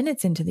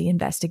minutes into the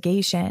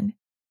investigation.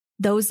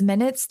 Those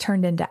minutes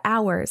turned into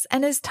hours,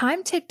 and as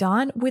time ticked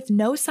on with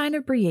no sign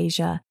of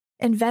Breasia,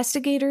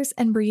 investigators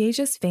and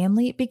Breasia's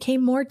family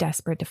became more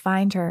desperate to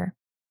find her.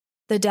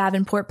 The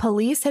Davenport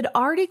police had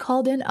already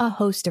called in a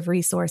host of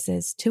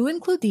resources, to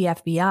include the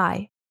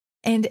FBI,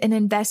 and an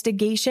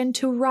investigation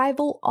to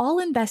rival all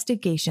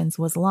investigations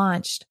was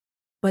launched.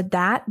 But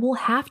that will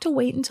have to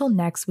wait until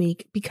next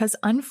week because,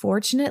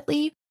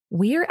 unfortunately,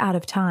 we're out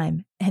of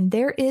time, and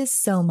there is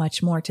so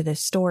much more to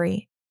this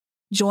story.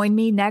 Join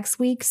me next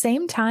week,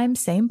 same time,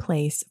 same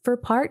place, for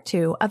part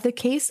 2 of the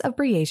case of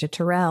Breasia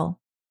Terrell.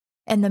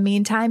 In the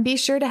meantime, be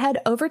sure to head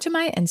over to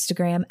my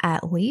Instagram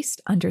at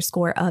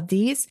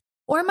 @least_of_these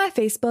or my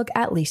Facebook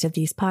at Least of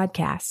These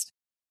Podcast.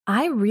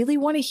 I really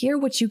want to hear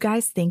what you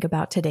guys think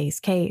about today's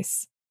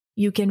case.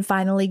 You can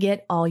finally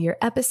get all your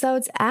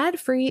episodes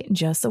ad-free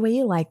just the way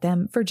you like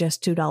them for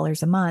just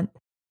 $2 a month.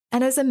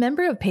 And as a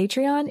member of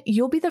Patreon,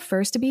 you'll be the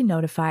first to be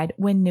notified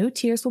when new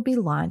tiers will be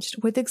launched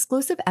with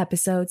exclusive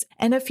episodes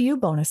and a few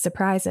bonus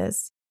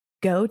surprises.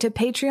 Go to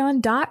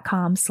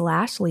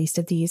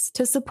patreon.com/leastofthese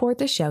to support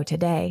the show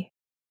today.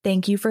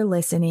 Thank you for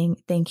listening.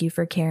 Thank you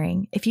for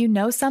caring. If you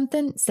know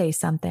something, say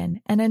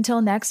something. And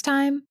until next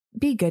time,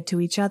 be good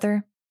to each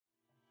other.